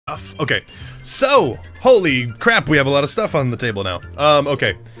stuff. Okay, so, holy crap, we have a lot of stuff on the table now.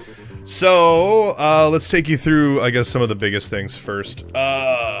 Okay. So, let's take you through, I guess, some of the biggest things first.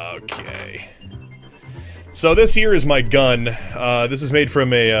 Okay. So this here is my gun. This is made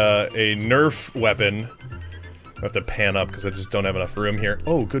from a Nerf weapon. I have to pan up because I just don't have enough room here.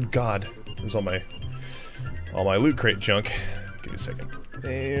 Oh, good God. There's all my loot crate junk. Give me a second.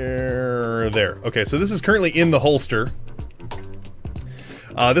 There. Okay, so this is currently in the holster.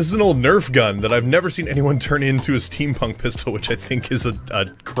 This is an old Nerf gun that I've never seen anyone turn into a steampunk pistol, which I think is a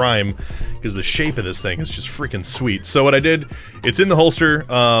crime, because the shape of this thing is just freaking sweet. So what I did, it's in the holster,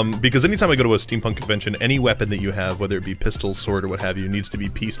 because anytime I go to a steampunk convention, any weapon that you have, whether it be pistol, sword, or what have you, needs to be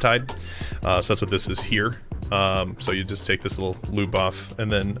peace-tied. So that's what this is here. So you just take this little loop off,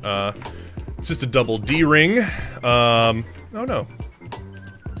 and then it's just a double D-ring. Oh no.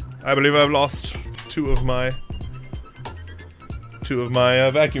 I believe I've lost two of my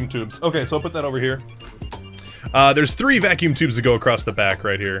vacuum tubes. Okay, so I'll put that over here. There's 3 vacuum tubes that go across the back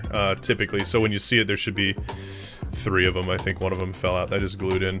right here, typically. So when you see it, there should be 3 of them. I think one of them fell out. I just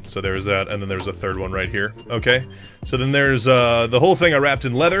glued in. So there's that, and then there's a third one right here. Okay, so then there's the whole thing I wrapped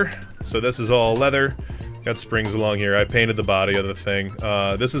in leather. So this is all leather. Got springs along here. I painted the body of the thing.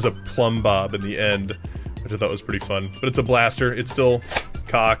 This is a plumb bob in the end, which I thought was pretty fun. But it's a blaster. It still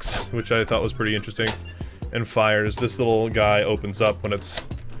cocks, which I thought was pretty interesting. And fires. This little guy opens up when it's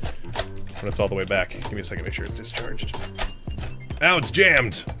all the way back. Give me a second, make sure it's discharged. Ow, it's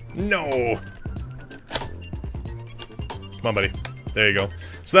jammed! No! Come on, buddy. There you go.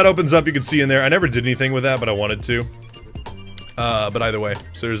 So that opens up, you can see in there. I never did anything with that, but I wanted to. But either way,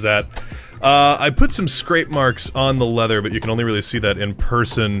 so there's that. I put some scrape marks on the leather, but you can only really see that in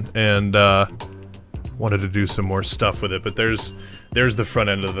person, and wanted to do some more stuff with it, but there's the front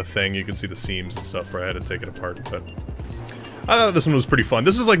end of the thing. You can see the seams and stuff where I had to take it apart, but I thought this one was pretty fun.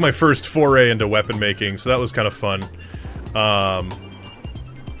 This is like my first foray into weapon making, so that was kind of fun.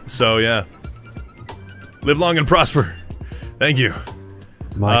 So yeah. Live long and prosper. Thank you.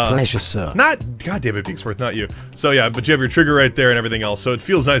 My pleasure, sir. Not, goddammit, Beaksworth, not you. So yeah, but you have your trigger right there and everything else, so it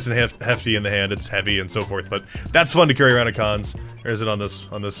feels nice and hefty in the hand. It's heavy and so forth, but that's fun to carry around at cons. There's it on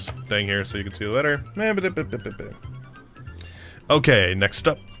this thing here, so you can see the letter. Okay, next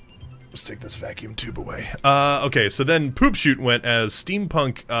up. Let's take this vacuum tube away. Okay, so then Poop Shoot went as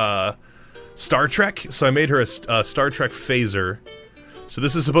Steampunk Star Trek, so I made her a Star Trek phaser. So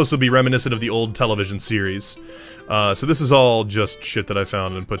this is supposed to be reminiscent of the old television series. So this is all just shit that I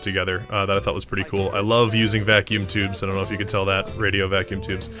found and put together that I thought was pretty cool. I love using vacuum tubes. I don't know if you can tell that. Radio vacuum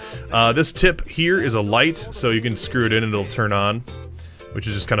tubes. This tip here is a light, so you can screw it in and it'll turn on, which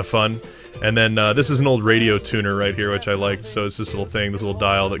is just kind of fun. And then this is an old radio tuner right here, which I liked. So it's this little thing, this little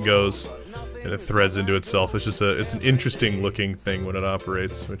dial that goes and it threads into itself. It's just it's an interesting looking thing when it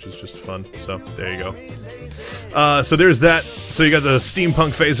operates, which is just fun. So there you go. So there's that. So you got the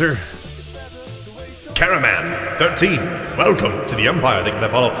steampunk phaser. Caraman 13, welcome to the Empire. Thank you for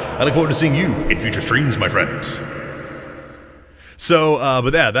that follow. I look forward to seeing you in future streams, my friends. So,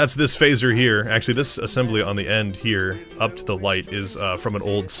 but yeah, that's this phaser here. Actually, this assembly on the end here, up to the light, is from an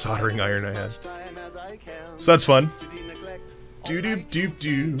old soldering iron I had. So that's fun.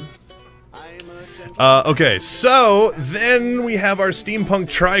 Doo-doo-doo-doo. Okay, so then we have our steampunk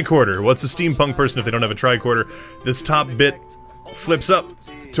tricorder. What's a steampunk person if they don't have a tricorder? This top bit flips up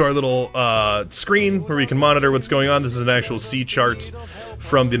to our little screen where we can monitor what's going on. This is an actual C chart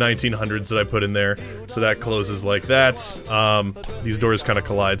from the 1900s that I put in there. So that closes like that. These doors kind of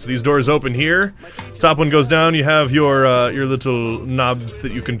collide. So these doors open here. Top one goes down. You have your little knobs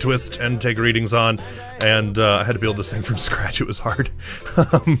that you can twist and take readings on. And I had to build this thing from scratch. It was hard.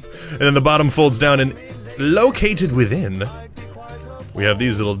 And then the bottom folds down, and located within, we have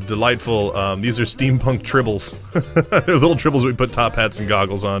these little delightful, these are steampunk tribbles. They're little tribbles we put top hats and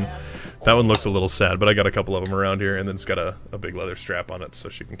goggles on. That one looks a little sad, but I got a couple of them around here, and then it's got a big leather strap on it so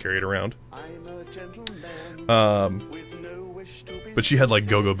she can carry it around. But she had like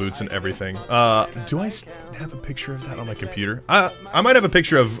go-go boots and everything. Do I have a picture of that on my computer? I might have a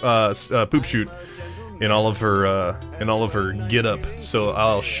picture of Poop Shoot in all of her get-up, so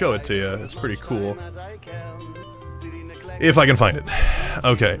I'll show it to you. It's pretty cool. If I can find it.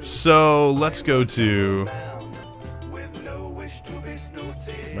 Okay, so let's go to...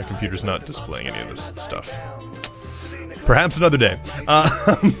 My computer's not displaying any of this stuff. Perhaps another day.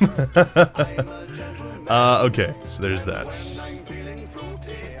 Okay, so there's that.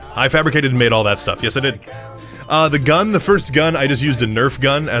 I fabricated and made all that stuff. Yes, I did. The first gun, I just used a Nerf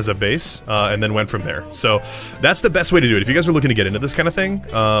gun as a base, and then went from there. So that's the best way to do it. If you guys are looking to get into this kind of thing,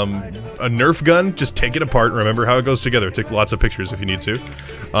 a Nerf gun, just take it apart, remember how it goes together. Take lots of pictures if you need to.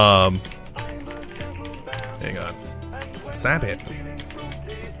 Hang on. Zap it.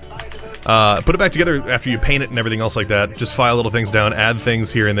 Put it back together after you paint it and everything else like that. Just file little things down, add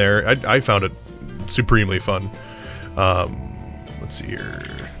things here and there. I found it supremely fun. Let's see here.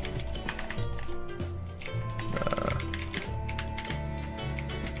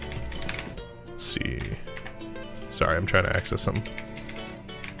 Let's see. Sorry, I'm trying to access something.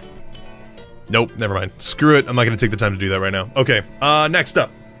 Nope, never mind. Screw it. I'm not going to take the time to do that right now. Okay, next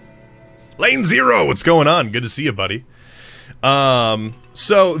up. Lane Zero, what's going on? Good to see you, buddy.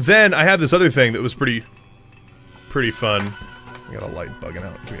 So then I had this other thing that was pretty fun. I got a light bugging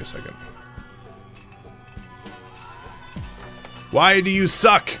out. Give me a second. Why do you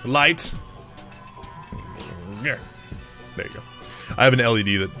suck, light? There you go. I have an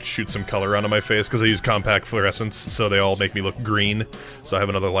LED that shoots some color onto my face because I use compact fluorescents, so they all make me look green. So I have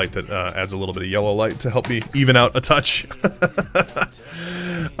another light that adds a little bit of yellow light to help me even out a touch.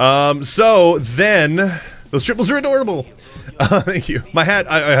 So then, those triples are adorable. Thank you. My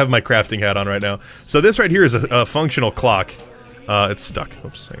hat, I have my crafting hat on right now. So this right here is a functional clock. It's stuck.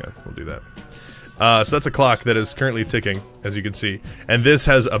 Oops, hang on. We'll do that. So that's a clock that is currently ticking, as you can see. And this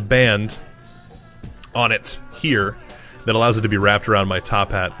has a band on it here that allows it to be wrapped around my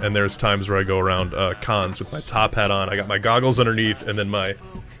top hat. And there's times where I go around cons with my top hat on. I got my goggles underneath and then my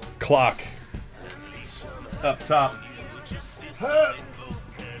clock up top.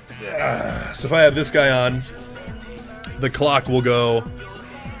 So if I have this guy on, the clock will go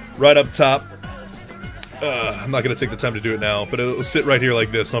right up top. I'm not going to take the time to do it now, but it'll sit right here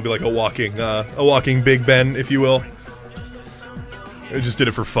like this, and I'll be like a walking Big Ben, if you will. I just did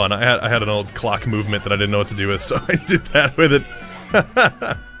it for fun. I had an old clock movement that I didn't know what to do with, so I did that with it.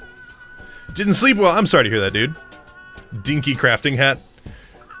 Didn't sleep well. I'm sorry to hear that, dude. Dinky crafting hat.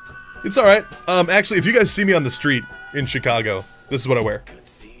 It's alright. Actually, if you guys see me on the street in Chicago, this is what I wear.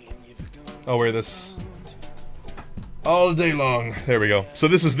 I'll wear this all day long. There we go. So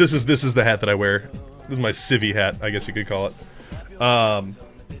this is the hat that I wear. This is my civvy hat, I guess you could call it.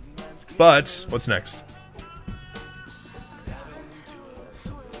 But what's next?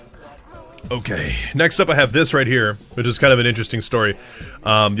 Okay, next up I have this right here, which is kind of an interesting story.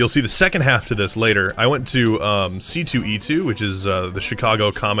 You'll see the second half to this later. I went to C2E2, which is the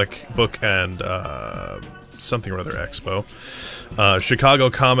Chicago Comic Book and something or other expo. Chicago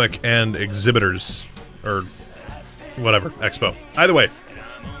Comic and Exhibitors, or whatever, expo. Either way.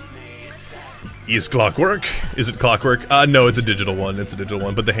 Is clockwork? Is it clockwork? No, it's a digital one. It's a digital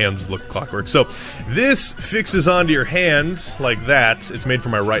one, but the hands look clockwork. So, this fixes onto your hand like that. It's made for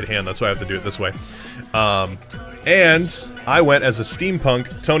my right hand, that's why I have to do it this way. And I went as a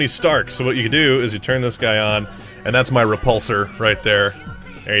steampunk Tony Stark. So what you can do is you turn this guy on, and that's my repulsor right there.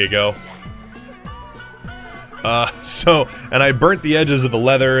 There you go. And I burnt the edges of the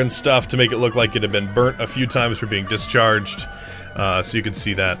leather and stuff to make it look like it had been burnt a few times for being discharged. So you can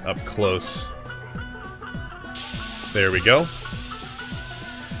see that up close. There we go.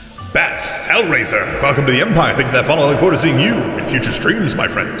 Bat, Hellraiser, welcome to the Empire. Thank you for that follow. I look forward to seeing you in future streams, my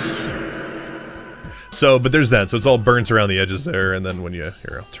friend. So, but there's that. So it's all burnt around the edges there, and then when you...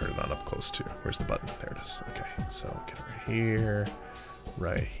 Here, I'll turn it on up close too. Where's the button? There it is. Okay, so get it right here.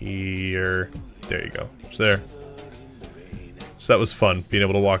 Right here. There you go. So there. So that was fun, being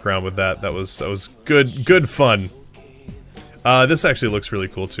able to walk around with that. That was good fun. This actually looks really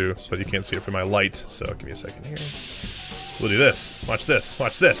cool too, but you can't see it from my light, so give me a second here. We'll do this. Watch this.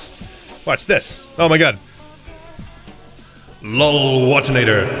 Watch this. Watch this. Oh my god. LOL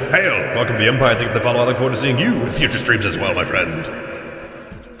Watchinator. Hail! Welcome to the Empire. Thank you for the follow. I look forward to seeing you in future streams as well, my friend.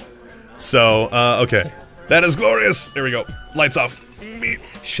 So, okay. That is glorious! There we go. Lights off.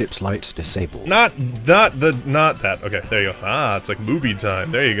 Ship's lights disabled. Not that. Okay, there you go. Ah, it's like movie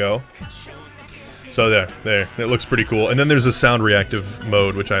time. There you go. So there. It looks pretty cool. And then there's a sound reactive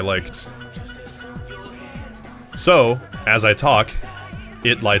mode, which I liked. So, as I talk,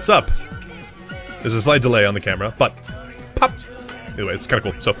 it lights up. There's a slight delay on the camera, but pop! Either way, it's kind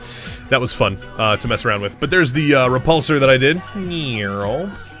of cool. So, that was fun to mess around with. But there's the repulsor that I did.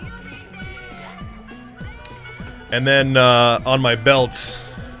 And then on my belt...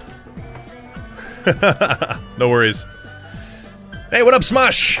 no worries. Hey, what up,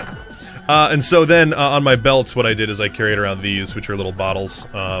 Smosh? And so then on my belt, what I did is I carried around these, which are little bottles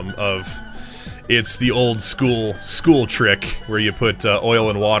of... It's the old school trick where you put oil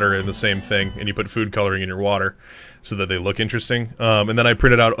and water in the same thing, and you put food coloring in your water. so that they look interesting. And then I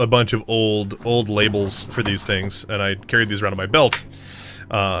printed out a bunch of old labels for these things, and I carried these around in my belt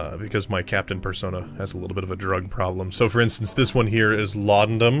because my captain persona has a little bit of a drug problem. So, for instance, this one here is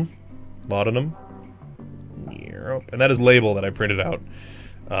Laudanum. Laudanum. And that is label that I printed out.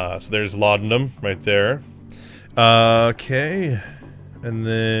 So there's Laudanum right there. Okay. And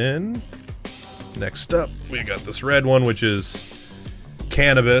then next up, we got this red one, which is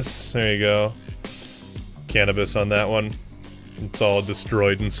Cannabis. There you go. Cannabis on that one. It's all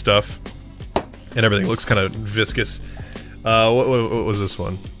destroyed and stuff. And everything looks kind of viscous. What was this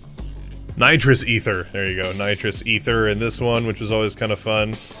one? Nitrous Ether. There you go. Nitrous Ether in this one, which was always kind of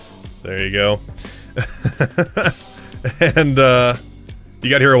fun. So there you go. And you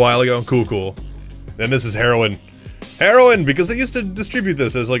got here a while ago. Cool. And this is heroin. Heroin, because they used to distribute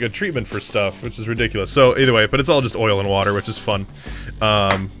this as like a treatment for stuff, which is ridiculous. So either way, but it's all just oil and water, which is fun.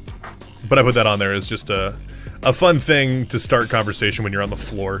 But I put that on there as just a fun thing to start conversation when you're on the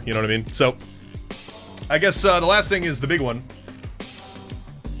floor. You know what I mean? So I guess the last thing is the big one.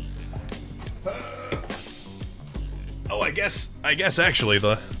 Oh, I guess actually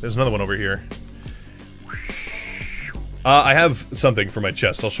there's another one over here. I have something for my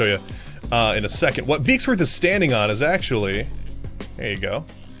chest. I'll show you in a second. What Beaksworth is standing on is actually... There you go.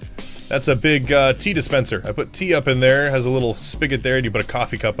 That's a big tea dispenser. I put tea up in there. Has a little spigot there, and you put a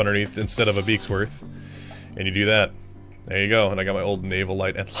coffee cup underneath instead of a Beaksworth. And you do that. There you go. And I got my old naval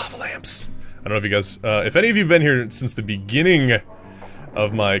light and lava lamps. I don't know if you guys... if any of you have been here since the beginning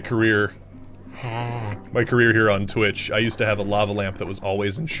of my career... My career here on Twitch, I used to have a lava lamp that was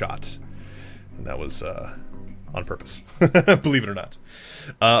always in shot. And that was... on purpose. Believe it or not.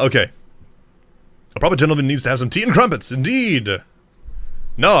 Okay. A proper gentleman needs to have some tea and crumpets. Indeed.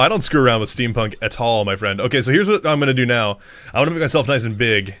 No, I don't screw around with steampunk at all, my friend. Okay, so here's what I'm gonna do now. I want to make myself nice and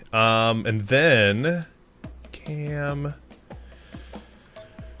big. And then... Cam...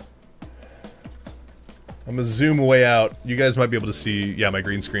 I'm gonna zoom way out. You guys might be able to see, yeah, my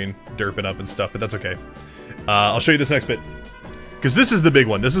green screen derping up and stuff, but that's okay. I'll show you this next bit. Because this is the big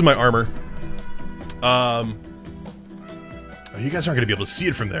one. This is my armor. Oh, you guys aren't going to be able to see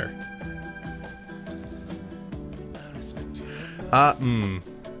it from there.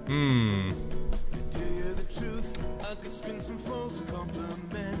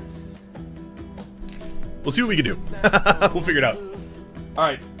 We'll see what we can do. We'll figure it out.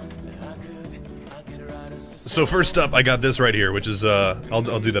 Alright. So first up, I got this right here, which is, I'll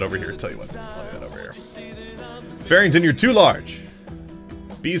do that over here, tell you what. I'll do that over here. Farrington, you're too large.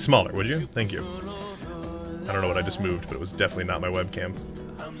 Be smaller, would you? Thank you. I don't know what I just moved, but it was definitely not my webcam.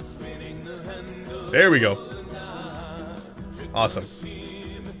 There we go. Awesome.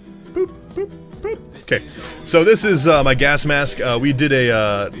 Boop, boop, boop. Okay, so this is my gas mask. We did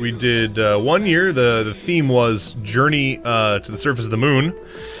 1 year. The theme was Journey to the Surface of the Moon.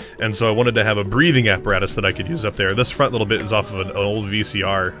 And so I wanted to have a breathing apparatus that I could use up there. This front little bit is off of an old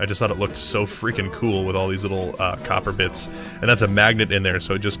VCR. I just thought it looked so freaking cool with all these little copper bits. And that's a magnet in there,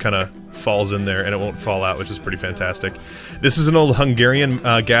 so it just kind of falls in there and it won't fall out, which is pretty fantastic. This is an old Hungarian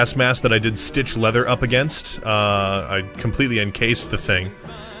gas mask that I did stitch leather up against. I completely encased the thing.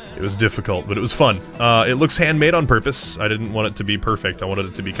 It was difficult, but it was fun. It looks handmade on purpose. I didn't want it to be perfect. I wanted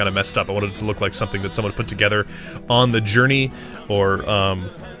it to be kind of messed up. I wanted it to look like something that someone put together on the journey, or...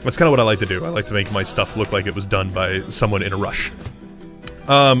 that's kind of what I like to do. I like to make my stuff look like it was done by someone in a rush.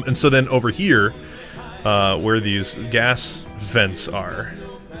 And so then over here, where these gas vents are...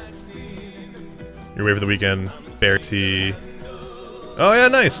 You're away for the weekend. Berry tea. Oh yeah,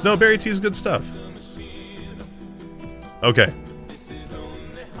 nice. No, berry tea is good stuff. Okay.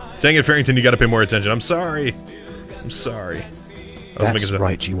 Dang it, Farrington, you gotta pay more attention. I'm sorry. I'm sorry. That's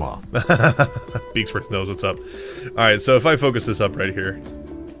right, you are. Beaksworth knows what's up. Alright, so if I focus this up right here,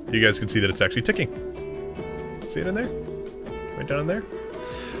 you guys can see that it's actually ticking. See it in there? Right down in there?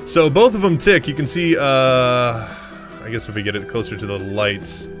 So both of them tick. You can see, I guess if we get it closer to the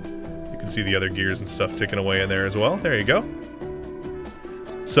lights, you can see the other gears and stuff ticking away in there as well. There you go.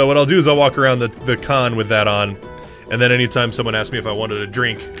 So what I'll do is I'll walk around the con with that on, and then anytime someone asks me if I wanted a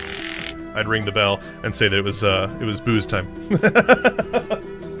drink, I'd ring the bell and say that it was booze time.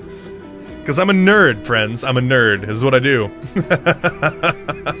 Because I'm a nerd, friends. I'm a nerd. This is what I do.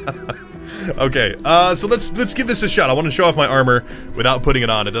 Okay, so let's give this a shot. I want to show off my armor without putting it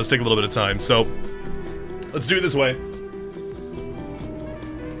on. It does take a little bit of time, so let's do it this way.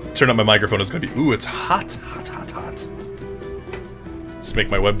 Turn on my microphone. It's gonna be... Ooh, it's hot. Hot, hot, hot. Let's make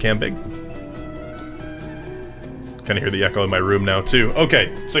my webcam big. Kind of hear the echo in my room now, too.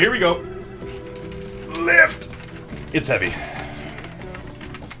 Okay, so here we go. Lift! It's heavy.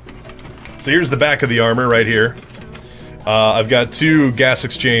 So here's the back of the armor right here. I've got two gas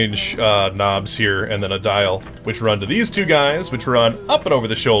exchange knobs here, and then a dial, which run to these two guys, which run up and over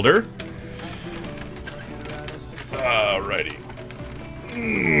the shoulder. Alrighty.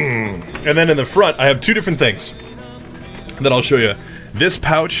 And then in the front, I have two different things that I'll show you. This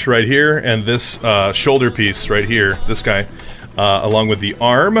pouch right here, and this shoulder piece right here, this guy, along with the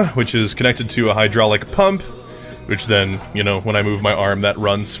arm, which is connected to a hydraulic pump, which then, you know, when I move my arm, that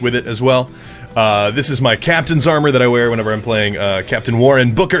runs with it as well. This is my captain's armor that I wear whenever I'm playing Captain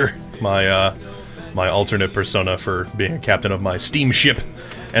Warren Booker, my my alternate persona for being a captain of my steamship.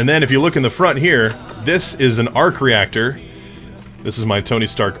 And then if you look in the front here, this is an arc reactor. This is my Tony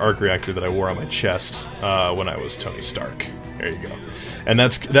Stark arc reactor that I wore on my chest when I was Tony Stark. There you go. And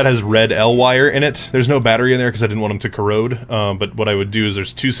that has red L wire in it. There's no battery in there because I didn't want them to corrode. But what I would do is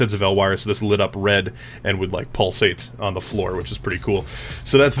there's two sets of L wires, so this lit up red and would like pulsate on the floor, which is pretty cool.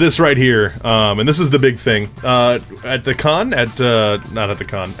 So that's this right here, and this is the big thing. At the con, not at the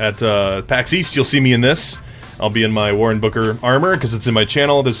con, at PAX East, you'll see me in this. I'll be in my Warren Booker armor because it's in my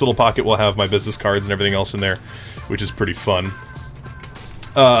channel. This little pocket will have my business cards and everything else in there, which is pretty fun.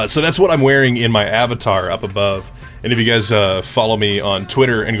 So that's what I'm wearing in my avatar up above. And if you guys follow me on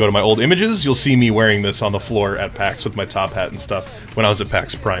Twitter and go to my old images, you'll see me wearing this on the floor at PAX with my top hat and stuff when I was at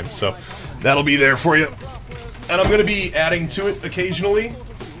PAX Prime. So that'll be there for you. And I'm going to be adding to it occasionally.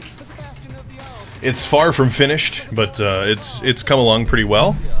 It's far from finished, but it's come along pretty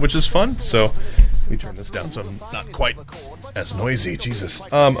well, which is fun. So let me turn this down so I'm not quite as noisy. Jesus.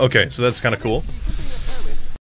 Okay, so that's kind of cool.